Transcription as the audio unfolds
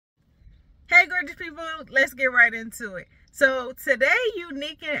Hey gorgeous people, let's get right into it. So today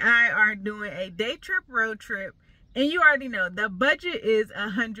Unique and I are doing a day trip, road trip, and you already know the budget is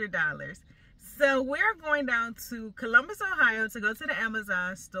 $100. So we're going down to Columbus, Ohio to go to the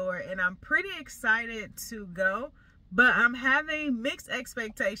Amazon store, and I'm pretty excited to go, but I'm having mixed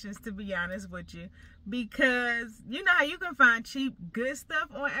expectations, to be honest with you, because you know how you can find cheap good stuff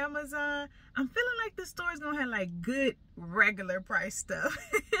on Amazon. I'm feeling like the store is gonna have like good regular price stuff.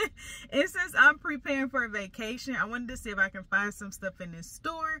 And since I'm preparing for a vacation, I wanted to see if I can find some stuff in this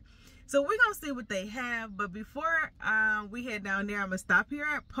store. So we're gonna see what they have, but before we head down there, I'm gonna stop here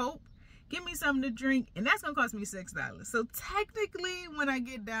at Pope, get me something to drink, and that's gonna cost me $6. So technically when I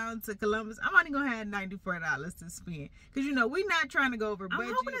get down to Columbus, I'm only gonna have $94 to spend, because you know we're not trying to go over budget.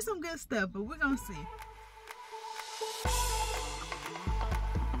 I'm hoping there's some good stuff, but we're gonna see.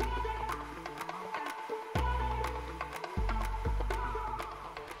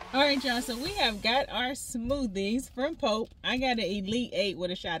 All right, y'all, so we have got our smoothies from Pope. I got an Elite 8 with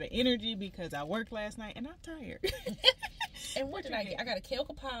a shot of energy because I worked last night and I'm tired. And what did I get? I got a kale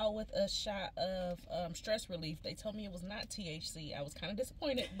kapow with a shot of stress relief. They told me it was not THC. I was kind of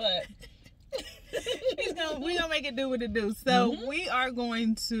disappointed, but we're gonna make it do what it do. So we are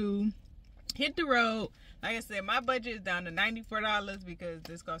going to hit the road. Like I said, my budget is down to $94 because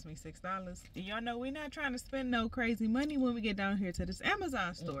this cost me $6. Y'all know we're not trying to spend no crazy money when we get down here to this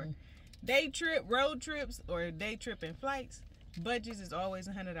Amazon store. Day trip, road trips, or day trip and flights, budgets is always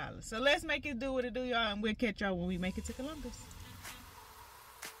 $100. So let's make it do what it do, y'all, and we'll catch y'all when we make it to Columbus.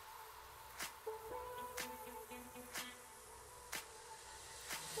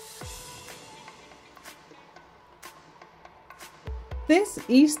 This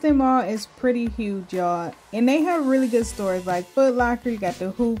Easton Mall is pretty huge, y'all, and they have really good stores like Foot Locker. You got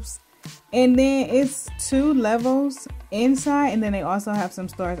the hoops, and then it's 2 levels inside, and then they also have some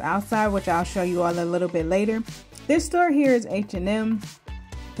stores outside, which I'll show you all a little bit later. This store here is H&M.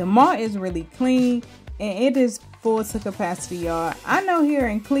 The mall is really clean, and it is full to capacity, y'all. I know here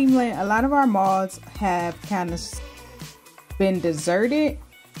in Cleveland, a lot of our malls have kind of been deserted,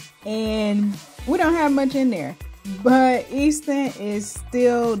 and we don't have much in there. But Easton is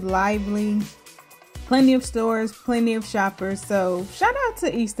still lively. Plenty of stores, plenty of shoppers. So shout out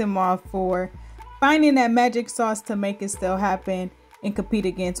to Easton Mall for finding that magic sauce to make it still happen and compete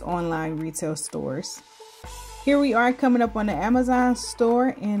against online retail stores. Here we are coming up on the Amazon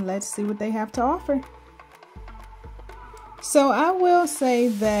store, and let's see what they have to offer. So I will say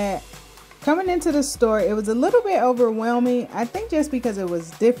that coming into the store, it was a little bit overwhelming. I think just because it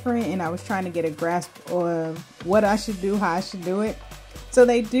was different and I was trying to get a grasp of what I should do, how I should do it. So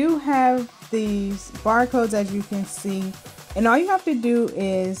they do have these barcodes, as you can see. And all you have to do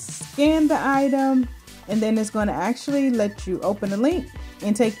is scan the item, and then it's going to actually let you open the link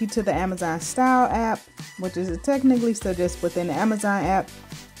and take you to the Amazon Style app, which is technically still just within the Amazon app.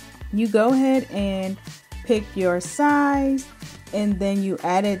 You go ahead and pick your size, and then you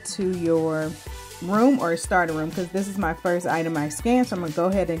add it to your room or start a room, because this is my first item I scanned. So I'm gonna go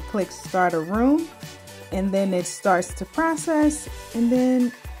ahead and click start a room, and then it starts to process, and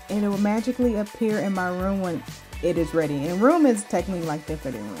then it will magically appear in my room when it is ready. And room is technically like the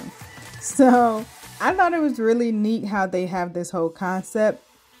fitting room. So I thought it was really neat how they have this whole concept.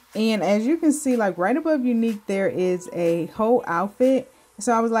 And as you can see, like right above Unique, there is a whole outfit.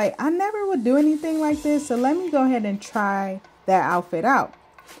 So I was like, I never would do anything like this, so let me go ahead and try that outfit out.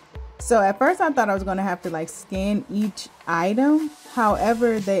 So at first I thought I was going to have to like scan each item.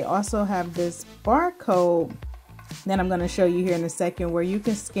 However, they also have this barcode that I'm going to show you here in a second, where you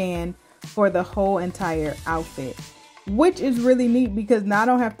can scan for the whole entire outfit, which is really neat because now I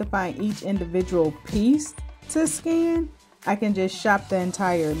don't have to find each individual piece to scan. I can just shop the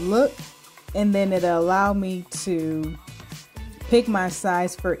entire look, and then it'll allow me to pick my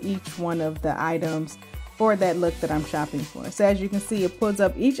size for each one of the items for that look that I'm shopping for. So as you can see, it pulls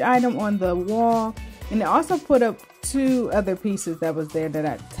up each item on the wall, and it also put up 2 other pieces that was there that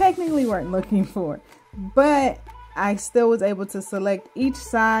I technically weren't looking for, but I still was able to select each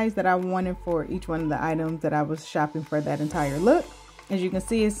size that I wanted for each one of the items that I was shopping for that entire look. As you can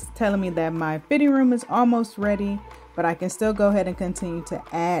see, it's telling me that my fitting room is almost ready, but I can still go ahead and continue to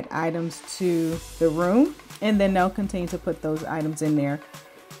add items to the room, and then they'll continue to put those items in there.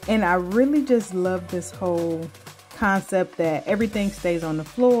 And I really just love this whole concept that everything stays on the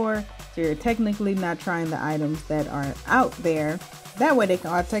floor, so you're technically not trying the items that are out there. That way they can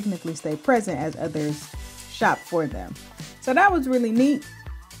all technically stay present as others shop for them. So that was really neat.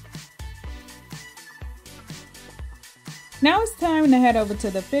 Now it's time to head over to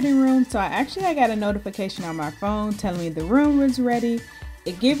the fitting room. So I got a notification on my phone telling me the room was ready.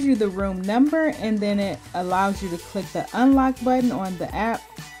 it gives you the room number, and then it allows you to click the unlock button on the app.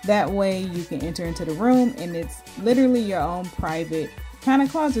 That way you can enter into the room, and it's literally your own private kind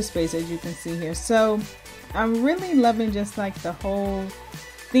of closet space, as you can see here. So I'm really loving just like the whole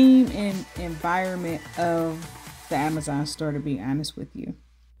theme and environment of the Amazon store, to be honest with you.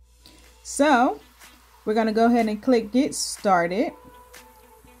 So we're going to go ahead and click get started,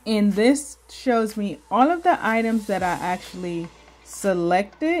 and this shows me all of the items that I actually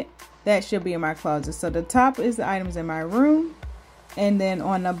selected that should be in my closet. So the top is the items in my room, and then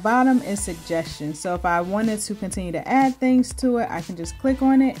on the bottom is suggestions. So if I wanted to continue to add things to it, I can just click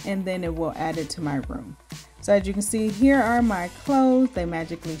on it and then it will add it to my room. So as you can see, here are my clothes. They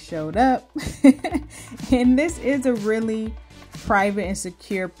magically showed up. And this is a really private and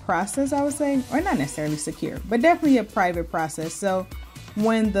secure process, I would say, or not necessarily secure, but definitely a private process. So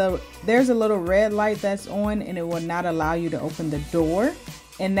when there's a little red light that's on, and it will not allow you to open the door,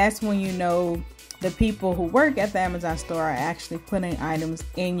 and that's when you know the people who work at the Amazon store are actually putting items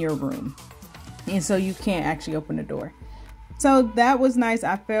in your room, and so you can't actually open the door. So that was nice.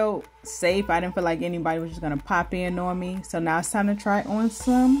 I felt safe. I didn't feel like anybody was just gonna pop in on me. So now it's time to try on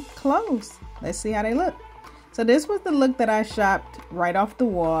some clothes. Let's see how they look. So this was the look that I shopped right off the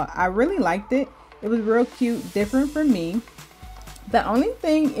wall. I really liked it. It was real cute, different for me. The only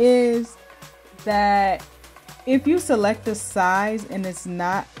thing is that if you select a size and it's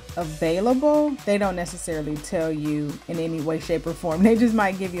not available, they don't necessarily tell you in any way, shape, or form. They just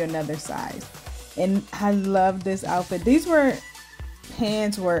might give you another size. And I love this outfit. These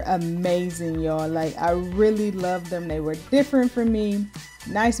pants were amazing, y'all. Like, I really loved them. They were different for me.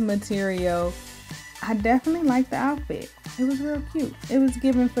 Nice material. I definitely liked the outfit. It was real cute. It was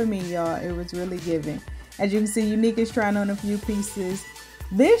giving for me, y'all. It was really giving. As you can see, Unique is trying on a few pieces.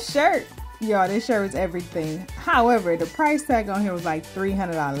 This shirt, y'all, this shirt was everything. However, the price tag on here was like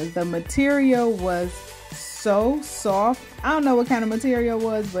 $300. The material was so soft. I don't know what kind of material it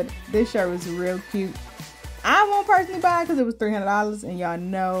was, but this shirt was real cute. I won't personally buy it because it was $300, and y'all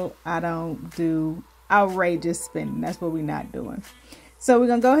know I don't do outrageous spending. That's what we're not doing. So we're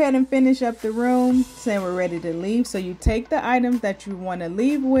gonna go ahead and finish up the room, saying we're ready to leave. So you take the items that you want to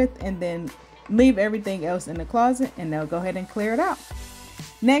leave with, and then leave everything else in the closet, and they'll go ahead and clear it out.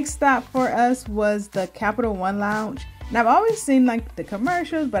 Next stop for us was the Capital One Lounge. And I've always seen like the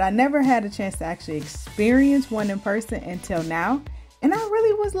commercials, but I never had a chance to actually experience one in person until now. And I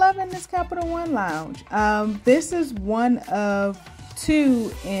really was loving this Capital One Lounge. This is one of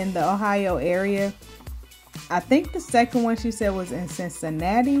two in the Ohio area. I think the second one she said was in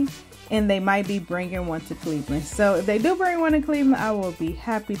Cincinnati, and they might be bringing one to Cleveland. So if they do bring one to Cleveland, I will be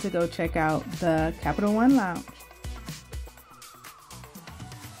happy to go check out the Capital One Lounge.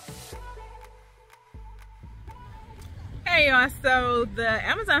 Hey y'all, so the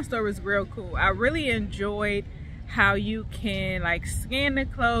Amazon store was real cool. I really enjoyed how you can like scan the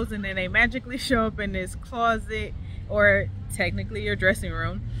clothes and then they magically show up in this closet, or technically your dressing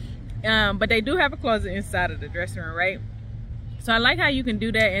room. But they do have a closet inside of the dressing room, right? So I like how you can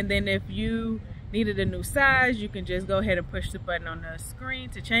do that, and then if you needed a new size, you can just go ahead and push the button on the screen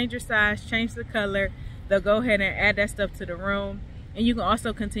to change your size, change the color. They'll go ahead and add that stuff to the room, and you can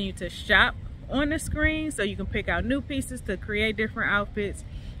also continue to shop on the screen, so you can pick out new pieces to create different outfits,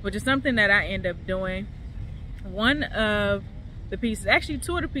 which is something that I end up doing. One of the pieces, actually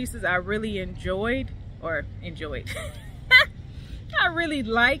two of the pieces I really enjoyed, I really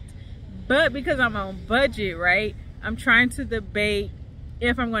liked, but because I'm on budget, right, I'm trying to debate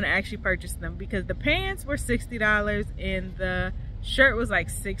if I'm going to actually purchase them, because the pants were $60 and the shirt was like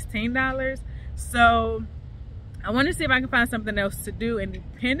 $16. So I want to see if I can find something else to do, and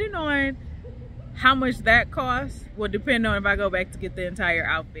depending on how much that costs will depend on if I go back to get the entire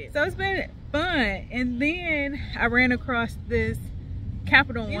outfit. So it's been fun. And then I ran across this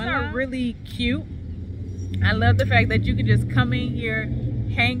Capital One. These are really cute. I love the fact that you can just come in here,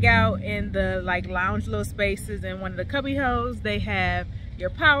 hang out in the like lounge little spaces, and one of the cubby holes, they have your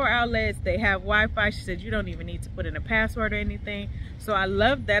power outlets, they have Wi-Fi. She said you don't even need to put in a password or anything. So I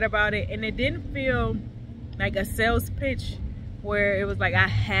love that about it, and it didn't feel like a sales pitch where it was like I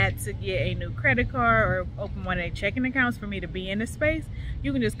had to get a new credit card or open one of their checking accounts for me to be in the space.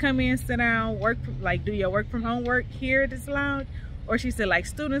 You can just come in, sit down, work, like do your work from home work here at this lounge. Or she said like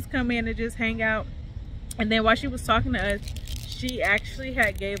students come in and just hang out. And then while she was talking to us, she actually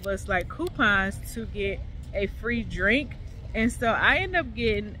had gave us like coupons to get a free drink. And so I ended up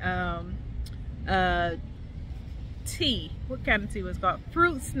getting tea. What kind of tea was it called?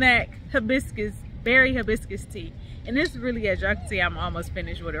 Fruit snack hibiscus, berry hibiscus tea. And this really, as y'all can see, I'm almost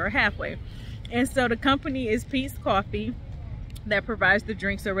finished with it, or halfway. And so the company is Peace Coffee. that provides the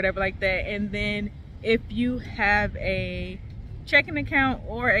drinks or whatever like that. And then if you have a checking account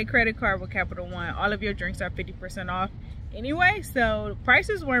or a credit card with Capital One, all of your drinks are 50% off anyway. So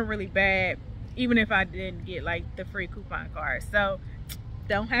prices weren't really bad, even if I didn't get like the free coupon card. So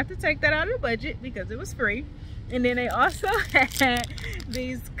don't have to take that out of the budget because it was free. And then they also had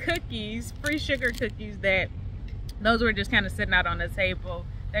these cookies, free sugar cookies, that those were just kind of sitting out on the table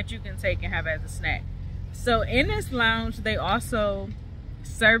that you can take and have as a snack. So in this lounge, they also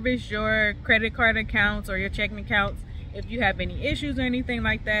service your credit card accounts or your checking accounts. If you have any issues or anything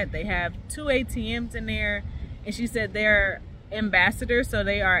like that, they have 2 ATMs in there. And she said they're ambassadors, so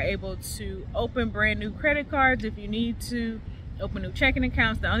they are able to open brand new credit cards if you need to, open new checking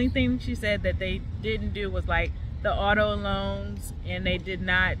accounts. The only thing she said that they didn't do was like the auto loans, and they did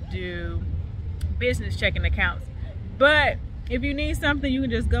not do business checking accounts. But if you need something, you can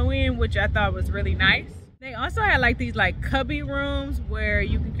just go in, which I thought was really nice. They also had like these like cubby rooms where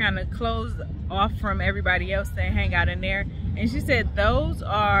you can kind of close off from everybody else and hang out in there. And she said those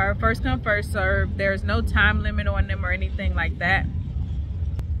are first come, first serve. There's no time limit on them or anything like that.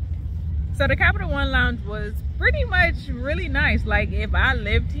 So the Capital One Lounge was pretty much really nice. Like if I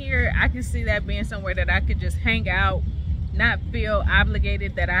lived here, I can see that being somewhere that I could just hang out, not feel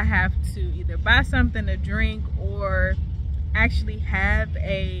obligated that I have to either buy something to drink or actually have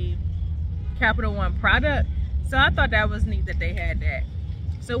a Capital One product. So I thought that was neat that they had that.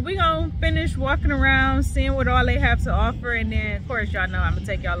 So we gonna finish walking around, seeing what all they have to offer, and then of course y'all know I'm gonna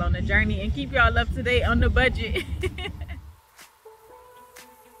take y'all on the journey and keep y'all up to date on the budget.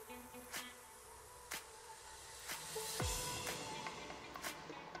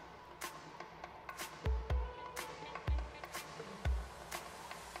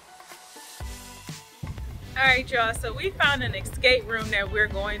 Alright y'all, so we found an escape room that we're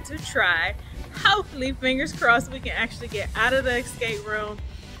going to try. Hopefully, fingers crossed, we can actually get out of the escape room.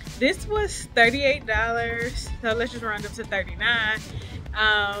 This was $38, so let's just round up to $39.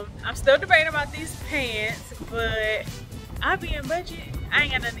 I'm still debating about these pants, but I'll be in budget. I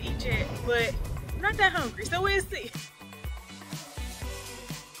ain't got nothing to eat yet, but I'm not that hungry, so we'll see.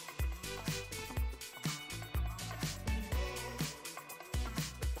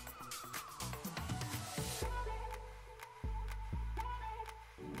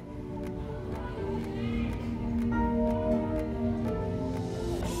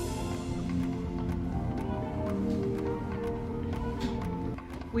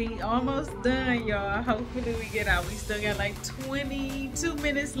 We almost done, y'all. Hopefully we get out. We still got like 22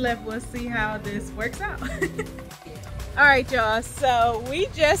 minutes left. We'll see how this works out. All right, y'all. So we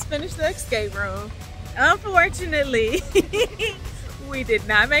just finished the escape room. Unfortunately, we did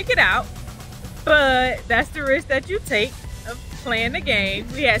not make it out, but that's the risk that you take of playing the game.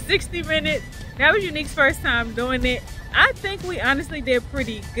 We had 60 minutes. That was Unique's first time doing it. I think we honestly did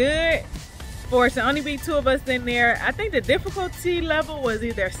pretty good. For it to only be 2 of us in there. I think the difficulty level was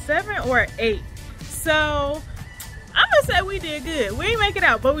either 7 or 8. So I'm gonna say we did good. We didn't make it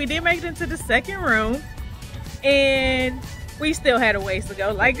out, but we did make it into the second room, and we still had a ways to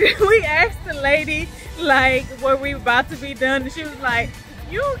go. Like we asked the lady like were we about to be done, and she was like,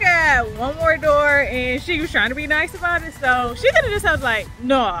 you got one more door, and she was trying to be nice about it. So she could have just was like,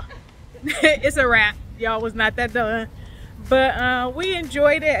 no, it's a wrap. Y'all was not that done. But we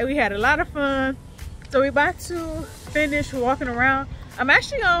enjoyed it. We had a lot of fun. So we're about to finish walking around. I'm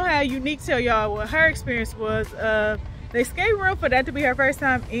actually gonna have Unique tell y'all what her experience was. The escape room, for that to be her first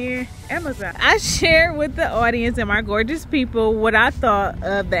time in Amazon. I shared with the audience and my gorgeous people what I thought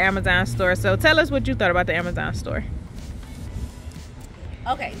of the Amazon store. So tell us what you thought about the Amazon store.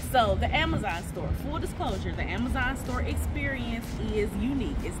 Okay, so the Amazon store, full disclosure, the Amazon store experience is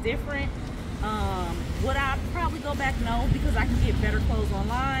unique. It's different. Would I probably go back? No, because I can get better clothes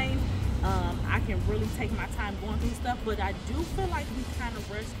online. I can really take my time going through stuff, but I do feel like we kind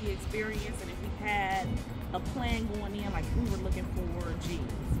of rushed the experience, and if we had a plan going in, like we were looking for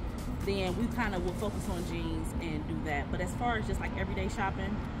jeans, then we kind of will focus on jeans and do that. But as far as just like everyday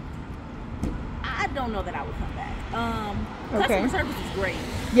shopping, I don't know that I would come back. Customer service is great.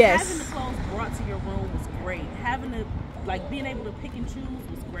 Yes. Having the clothes brought to your room was great. Having to being able to pick and choose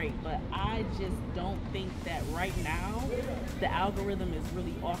was great, but I just don't think that right now the algorithm is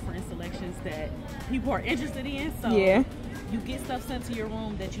really offering selections that people are interested in. So yeah, you get stuff sent to your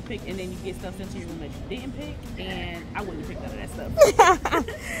room that you pick, and then you get stuff sent to your room that you didn't pick, and I wouldn't pick none of that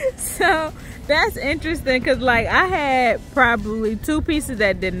stuff. So that's interesting, because like I had probably 2 pieces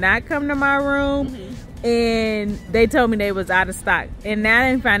that did not come to my room, and they told me they was out of stock, and I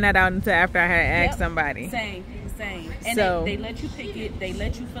didn't find that out until after I had asked somebody. Same Same. And So they let you pick it. They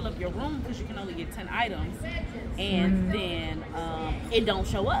let you fill up your room because you can only get 10 items, and then it don't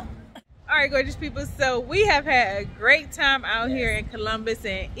show up. all right, gorgeous people, so we have had a great time out here in Columbus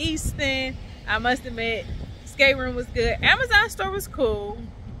and Easton. I must admit, skate room was good. Amazon store was cool.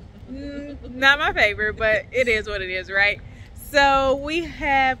 Not my favorite, but it is what it is, right? So we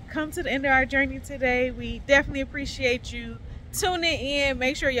have come to the end of our journey today. We definitely appreciate you tuning in.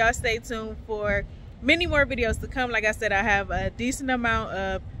 Make sure y'all stay tuned for many more videos to come. Like I said, I have a decent amount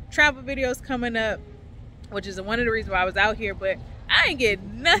of travel videos coming up, which is one of the reasons why I was out here, but I ain't get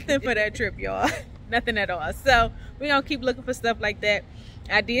nothing for that trip, y'all. Nothing at all. So we're gonna keep looking for stuff like that.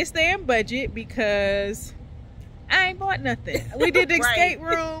 I did stay in budget because I ain't bought nothing. We did the escape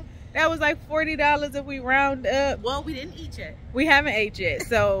room. That was like $40 if we round up. Well, we didn't eat yet. We haven't ate yet,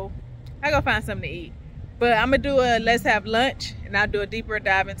 so I gotta find something to eat. But I'm gonna do a let's have lunch, and I'll do a deeper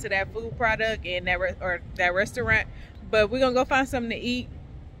dive into that food product and that restaurant. But we're gonna go find something to eat.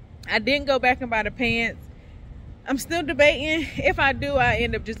 I didn't go back and buy the pants. I'm still debating. If I do, I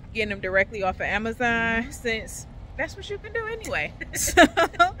end up just getting them directly off of Amazon, since that's what you can do anyway. So,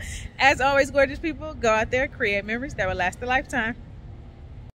 as always, gorgeous people, go out there, create memories that will last a lifetime.